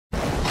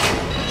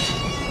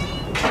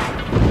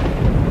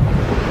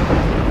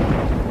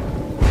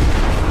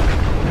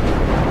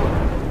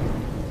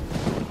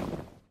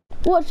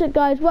What's up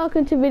guys,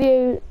 welcome to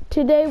video.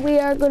 Today we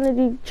are going to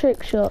do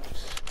trick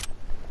shots.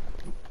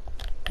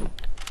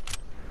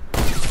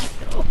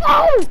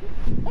 Oh!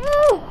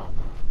 Oh!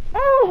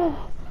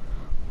 Oh!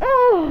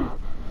 Oh!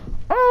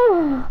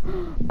 Oh!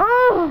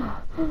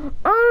 Oh!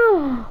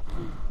 Oh!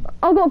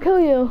 I'm gonna kill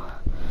you.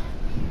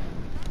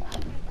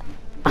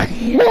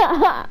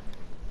 Yeah.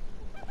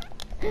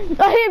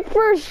 I hit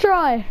first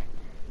try.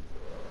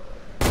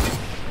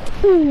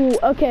 Ooh,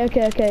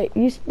 okay.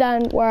 You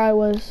stand where I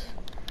was.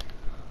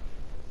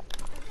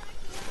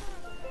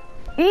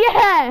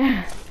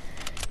 Yeah!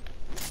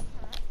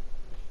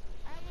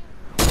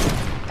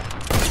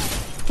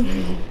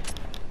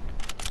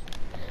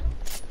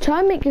 Try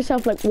and make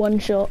yourself like one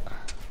shot.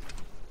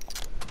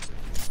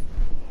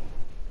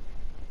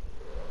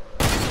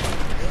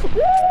 Ooh,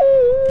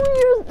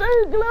 you're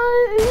so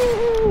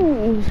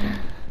close!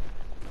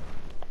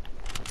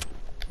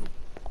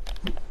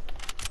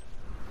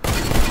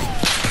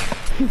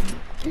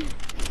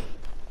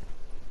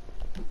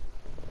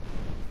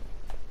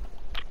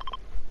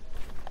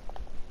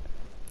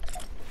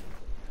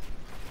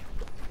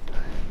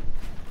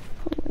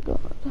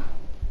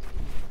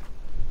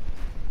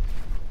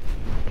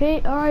 Okay,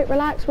 alright,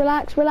 relax. You don't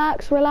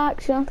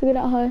have to get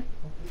that high.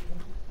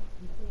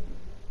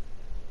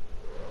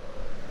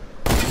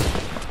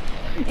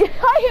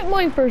 I hit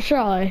mine first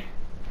try.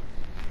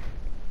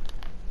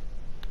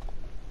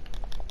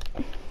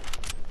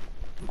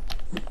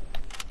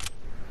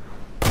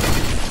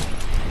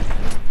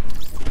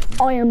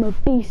 I am a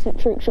beast at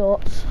trick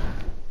shots.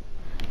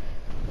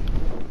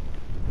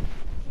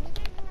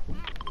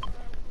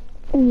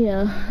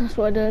 Yeah, that's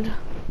what I did.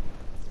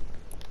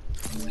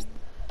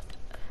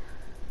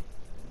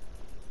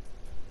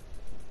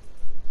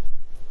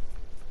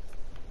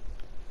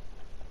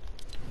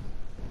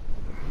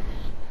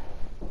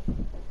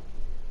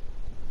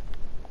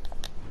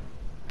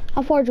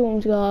 How far do you want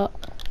me to go up?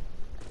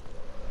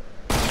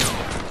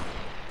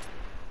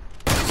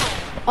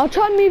 I'll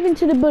try moving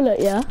to the bullet,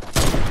 yeah?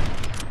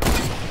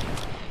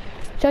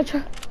 Should I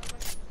try?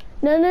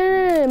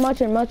 No, my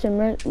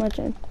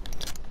turn.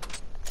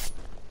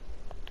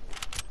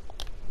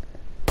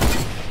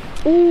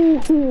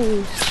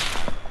 Ooh.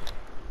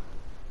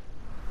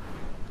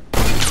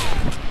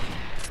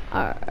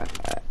 Alright.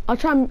 I'll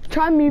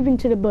try moving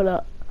to the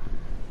bullet.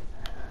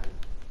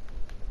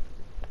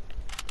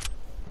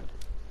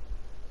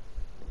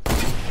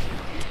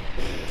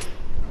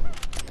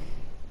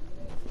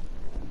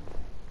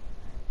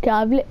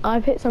 Okay,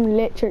 I've hit some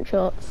lit trick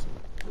shots.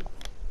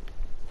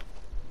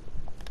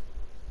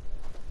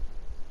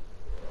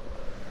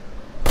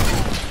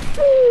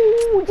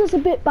 Ooh, just a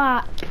bit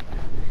back.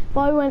 If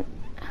I went.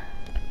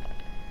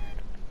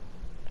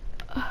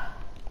 I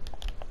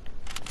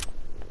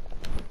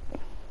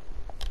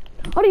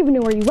don't even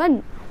know where you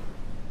went.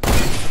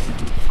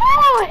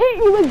 Oh, I hit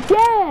you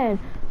again!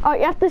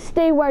 Alright, you have to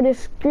stay where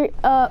this blue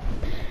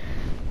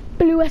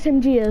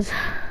SMG is.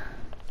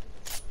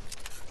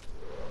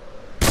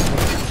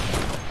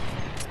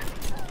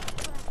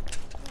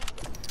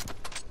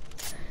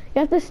 You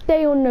have to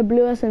stay on the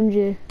blue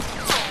SMG.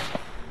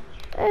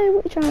 Hey,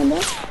 what you trying to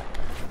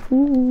do?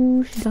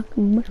 Ooh, she's like a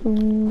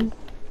mushroom.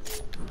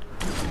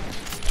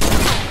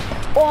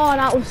 Oh,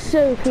 that was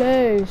so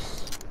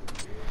close.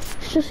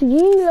 It's just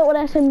you, little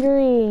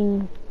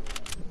SMG.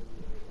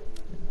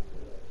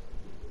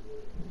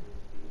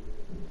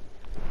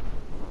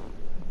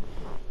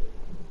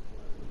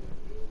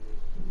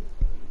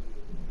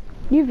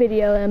 You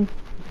video him.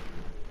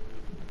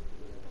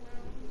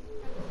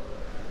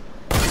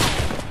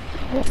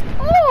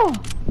 Oh!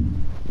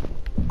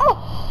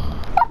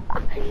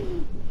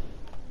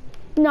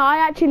 No,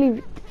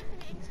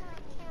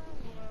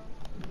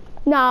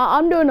 Nah,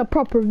 I'm doing a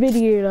proper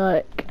video,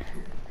 like.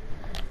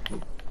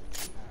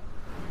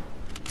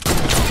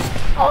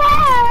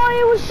 Oh,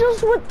 it was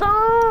just with the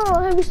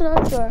heavy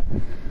sniper.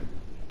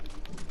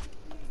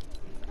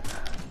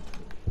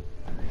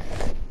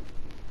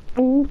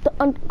 The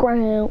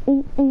underground.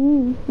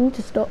 Need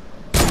to stop.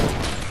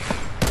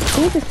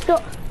 Need to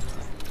stop.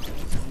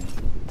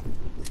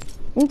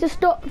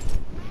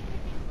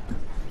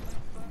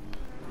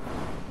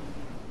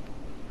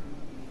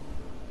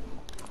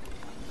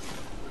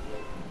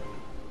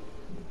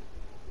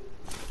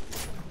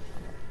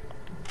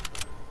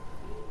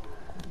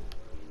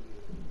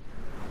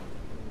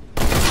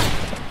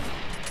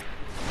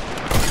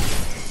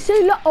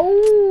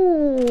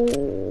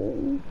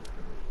 Oh.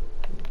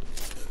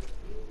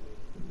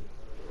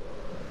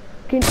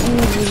 Get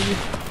easy.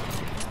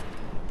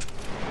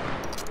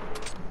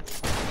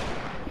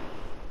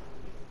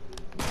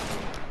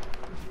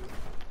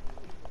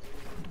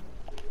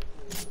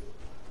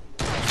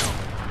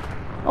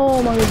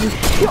 Oh my god, you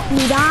shot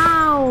me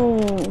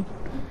down.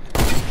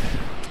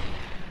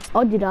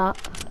 I'll do that.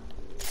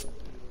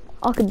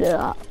 I could do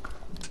that.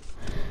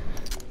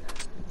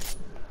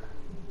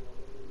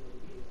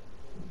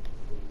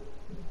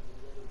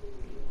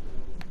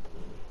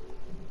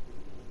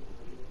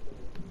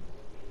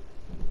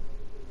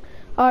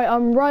 Alright,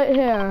 I'm right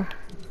here.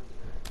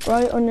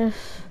 Right on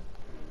this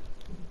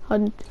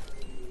hunt.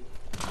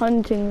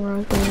 hunting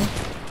rifle.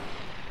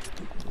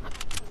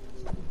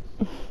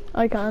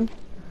 I can.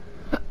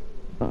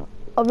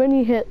 I've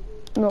only hit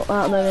not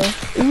that many.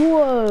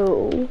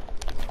 Whoa!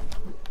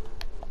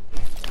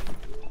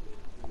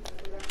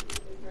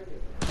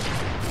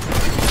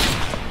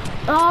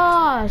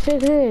 Ah, so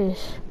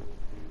close.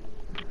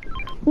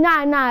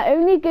 Nah,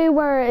 only go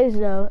where it is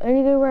though.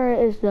 Only go where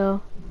it is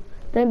though.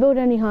 Don't build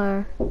any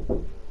higher.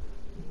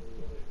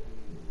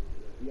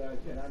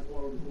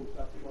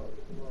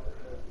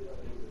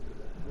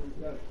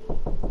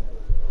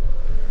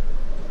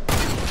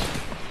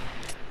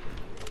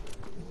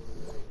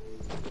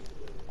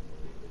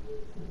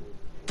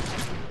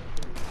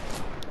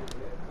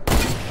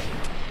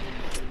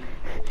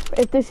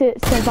 If this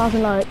hits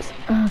 10,000 likes,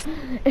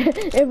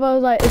 if I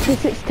was like, if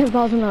this hits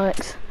 10,000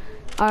 likes,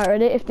 alright,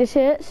 ready? If this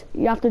hits,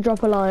 you have to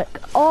drop a like.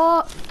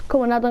 Oh,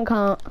 come on, that don't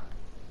count.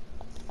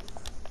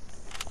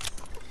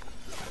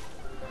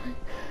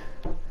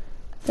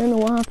 Don't know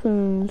what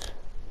happens.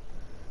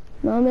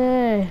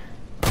 Mommy.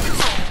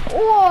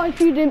 Oh, if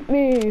you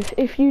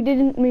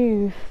didn't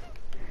move.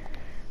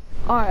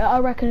 Alright, I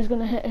reckon it's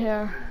gonna hit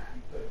here.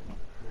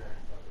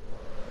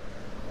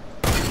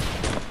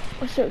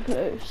 We're so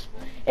close.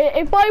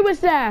 If I was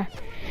there.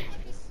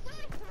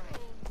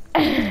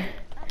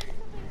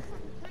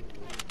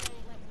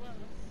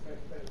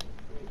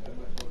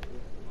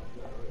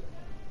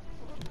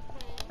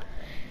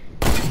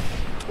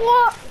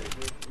 What?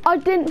 I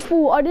didn't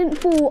fall,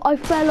 I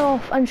fell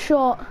off and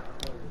shot.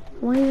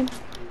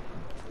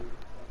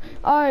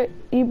 Alright,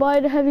 you buy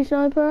the heavy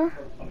sniper?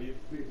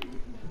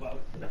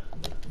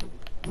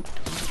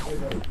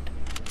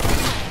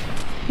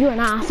 You're an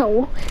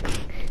asshole.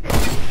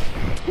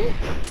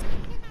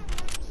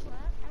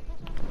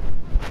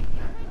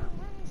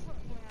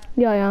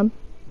 Yeah, I am.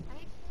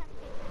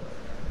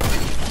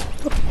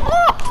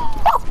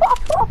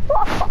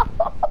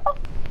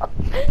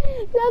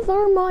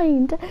 Never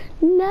mind.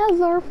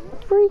 Never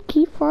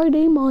freaky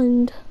Friday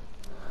mind.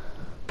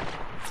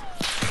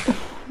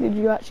 Did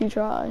you actually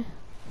try?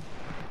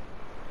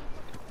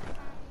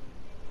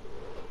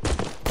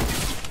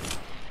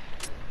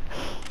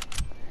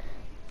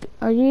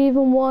 Are you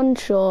even one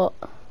shot?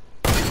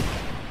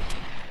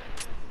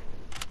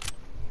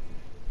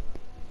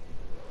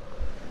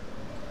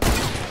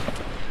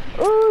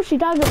 Oh, she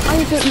died. I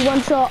need to get you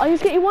one shot. I need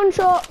to get you one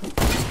shot.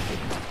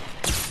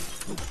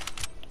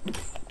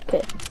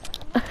 Okay.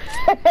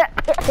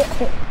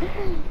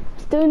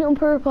 It's doing it on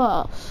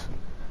purpose.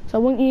 So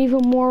I want you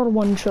even more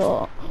one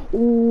shot.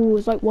 Ooh,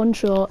 it's like one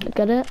shot.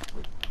 Get it?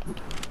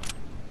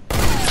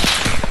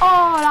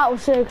 Oh, that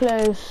was so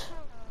close.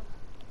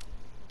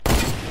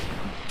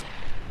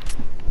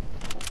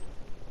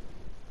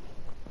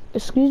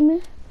 Excuse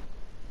me?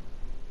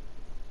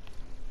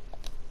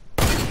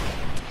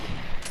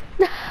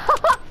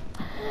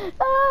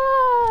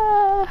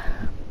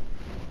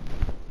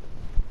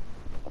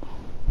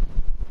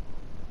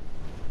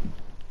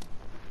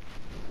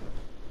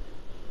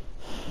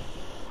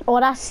 Oh,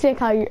 that's sick.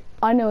 How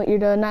I know what you're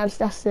doing.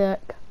 That's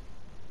sick.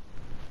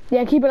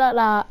 Yeah, keep it like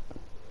that.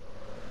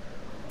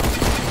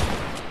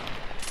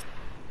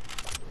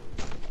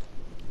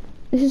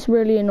 This is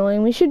really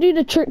annoying. We should do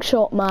the trick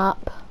shot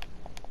map.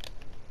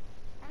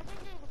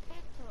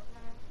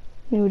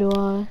 Neither do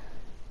I.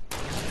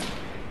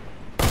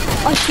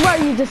 I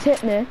swear you just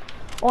hit me.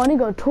 Oh, I need to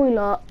go to the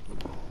toilet.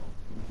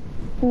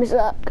 Give me a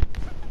sec.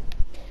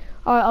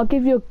 Alright, I'll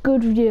give you a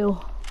good view.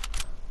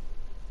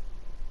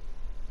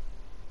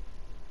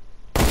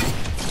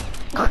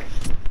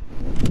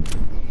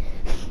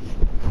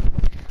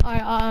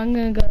 Alright, I'm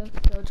gonna go to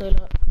the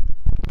toilet.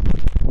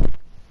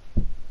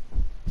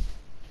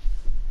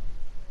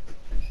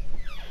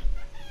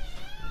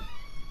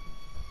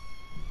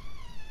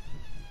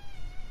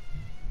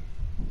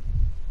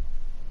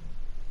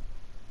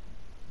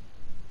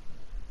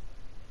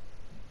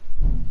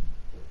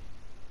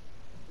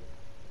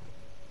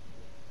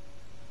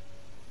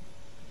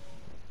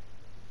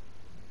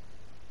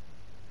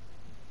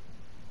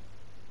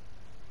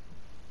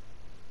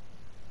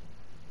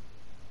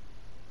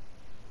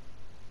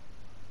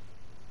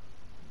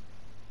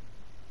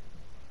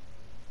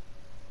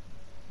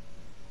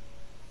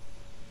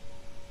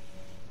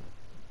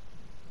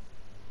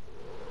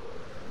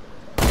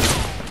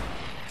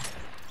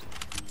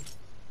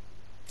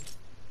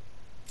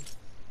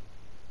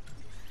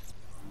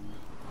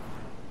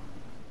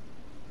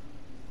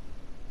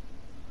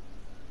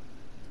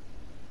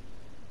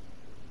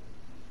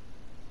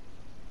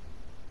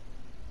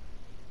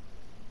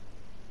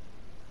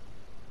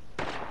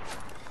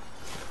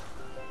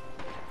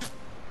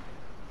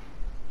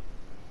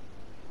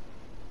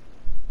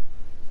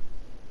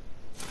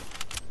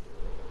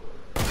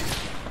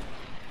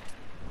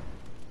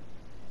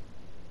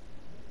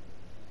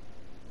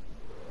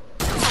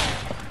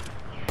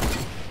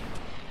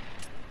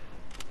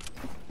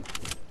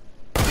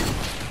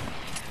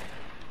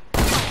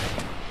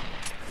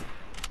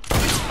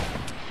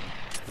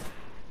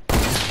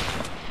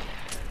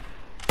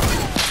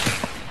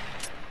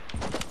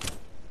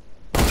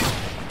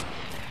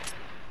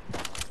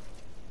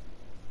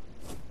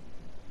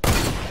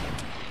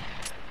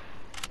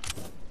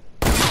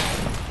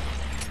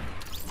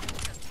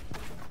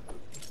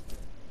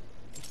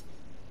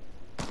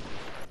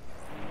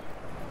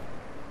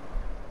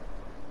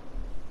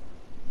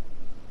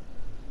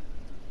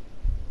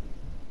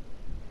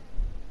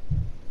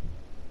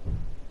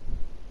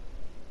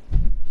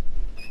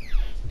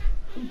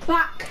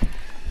 back.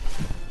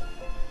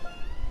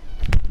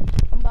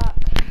 I'm back.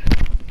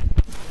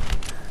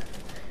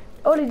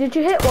 Ollie, did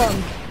you hit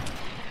one?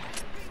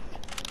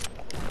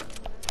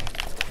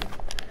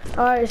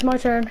 Alright, it's my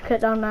turn.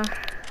 Get down there.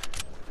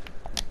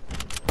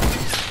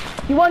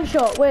 You one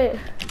shot, wait.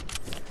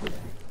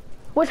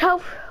 What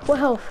health? What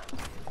health?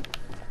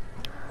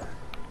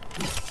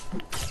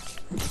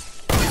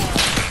 Oh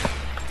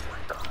my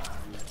god.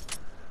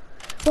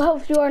 What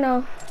health you are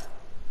now?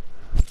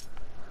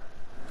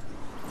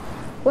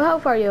 What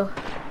health are you?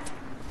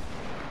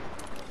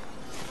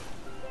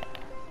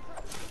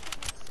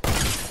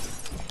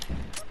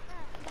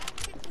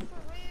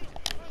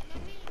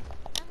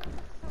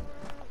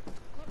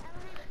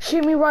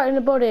 Shoot me right in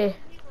the body.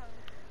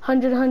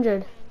 100,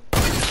 100.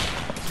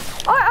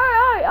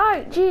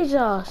 Alright,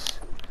 Jesus.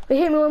 But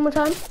hit me one more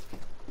time.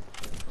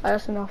 Alright,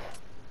 that's enough.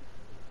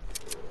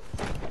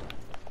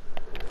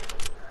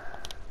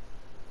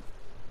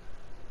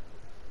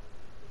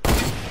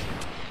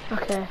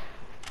 Okay.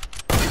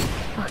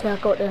 Okay, I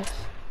got this.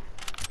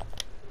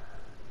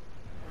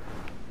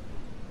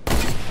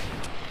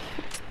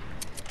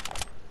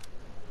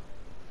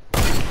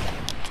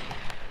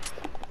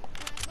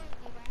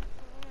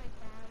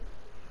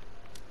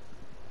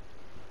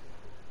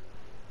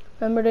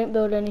 Remember, don't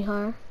build any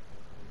higher.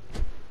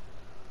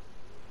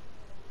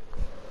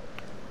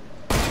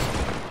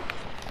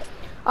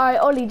 Alright,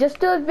 Ollie, just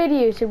do a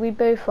video so we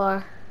both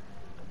are.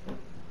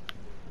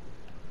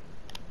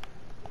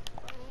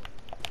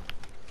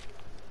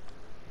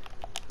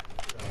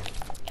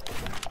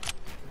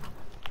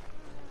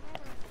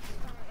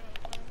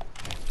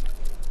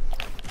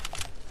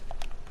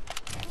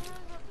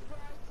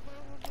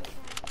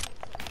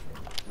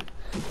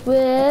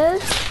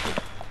 With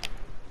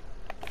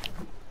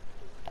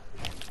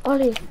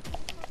Ollie.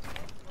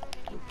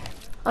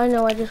 I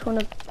know, I just want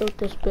to build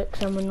this bit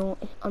because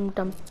I'm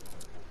dumb.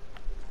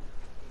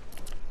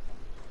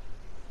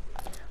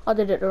 I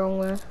did it the wrong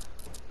way.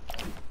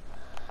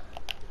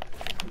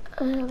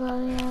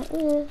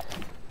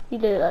 You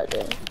did it like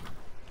this.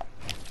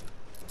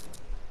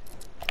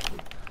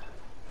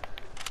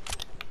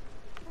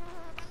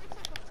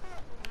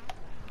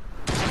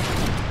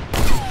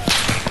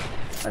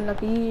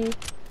 Unlucky.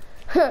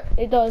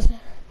 It does.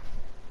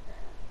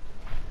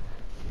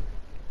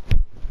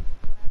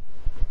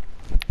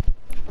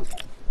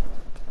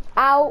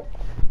 Ow!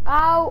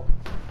 Ow!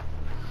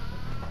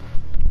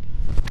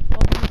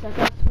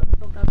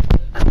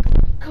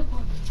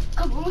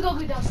 Come on, we gotta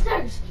go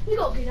downstairs. We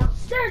gotta get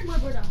downstairs, my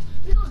brother.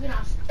 We gotta get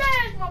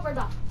downstairs, my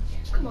brother.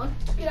 Come on,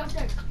 get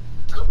downstairs.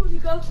 Come on, you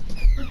go.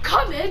 I'm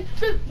coming.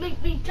 Don't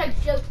make me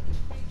take you.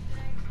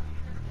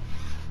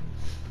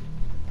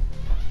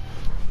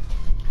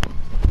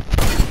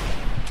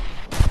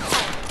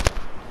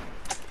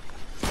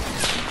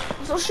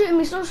 Stop shooting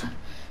me, stop.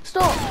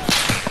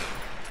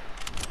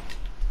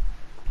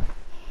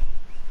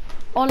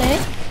 Ollie?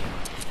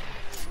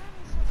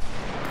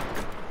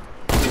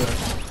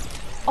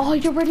 Oh,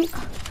 you're ready?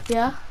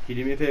 Yeah? Can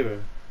you do me a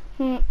favour?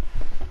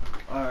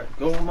 Alright,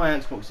 go on my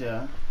Xbox,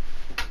 yeah?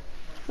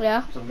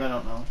 Yeah? So I'm going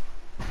out now.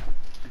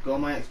 Go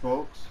on my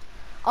Xbox.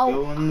 Oh.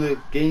 Go on the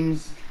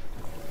games,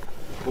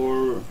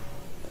 or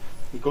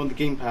you go on the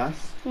Game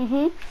Pass.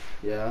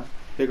 Yeah.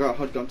 Figure out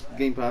how to get onto the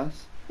Game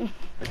Pass. And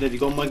then you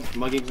go on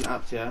my games and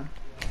apps, yeah?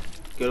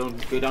 Go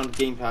down to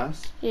Game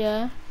Pass.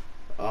 Yeah.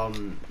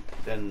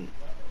 Then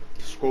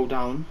scroll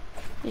down.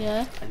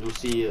 Yeah. And you'll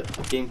see a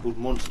game called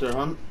Monster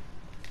Hunt.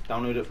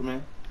 Download it from me.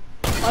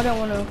 I don't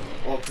want to.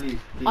 Oh, please.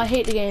 I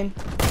hate the game.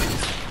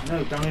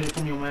 No, download it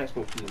from me on my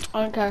Xbox, please.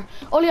 I don't care.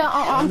 Ollie,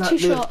 I'm too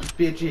short. Just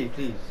be a G,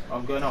 please.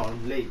 I'm going out.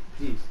 I'm late,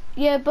 please.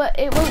 Yeah, but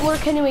it won't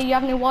work anyway. You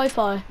have no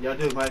Wi-Fi. Yeah, I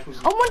do. My Xbox.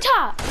 I'm one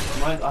tap.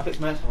 I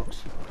fixed my Xbox.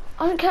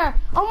 I don't care.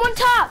 I'm one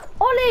tap.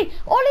 Ollie.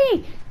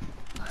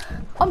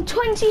 I'm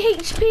 20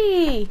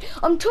 HP.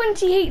 I'm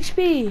 20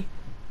 HP.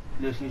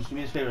 Listen, just do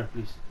me a favour,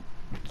 please.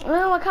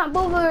 No, I can't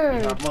bother.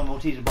 You have my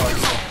Malteser bar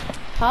as well.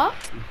 Huh?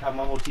 You have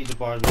my Malteser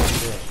bar as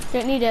well.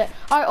 Don't need it.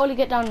 Alright, Ollie,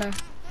 get down there.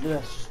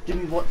 Yes, do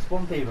me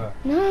one favour.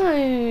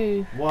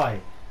 No.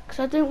 Why? Because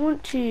I don't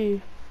want to.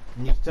 You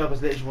need to tell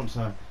us later if you want to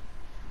know.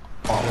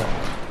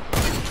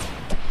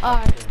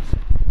 Alright.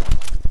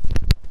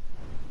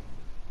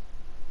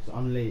 So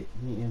I'm late.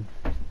 Meet him.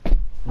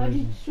 How do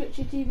you switch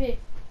your TV?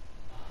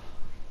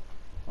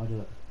 I'll do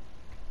it.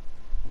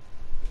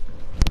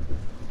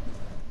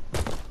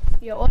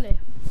 Yo, Ollie.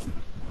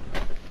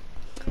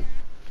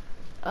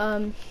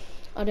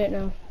 I don't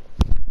know.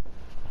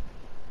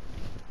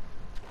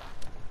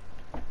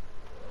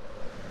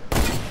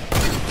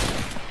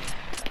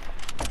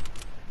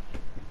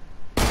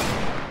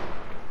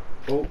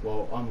 Oh,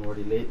 well, I'm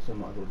already late, so I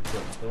might as well just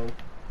get myself.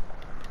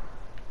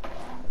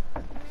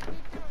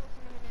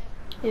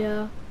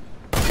 Yeah.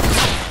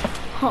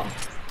 Huh.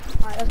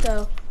 Alright, let's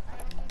go.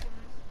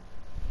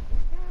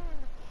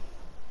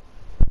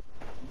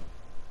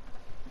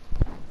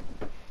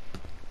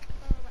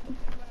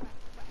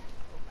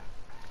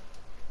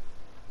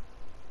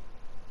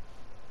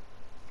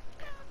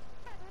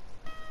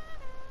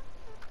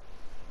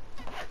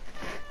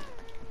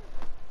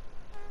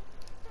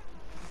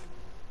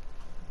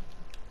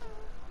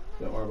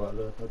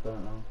 load. I've done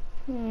it now.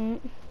 Hmm.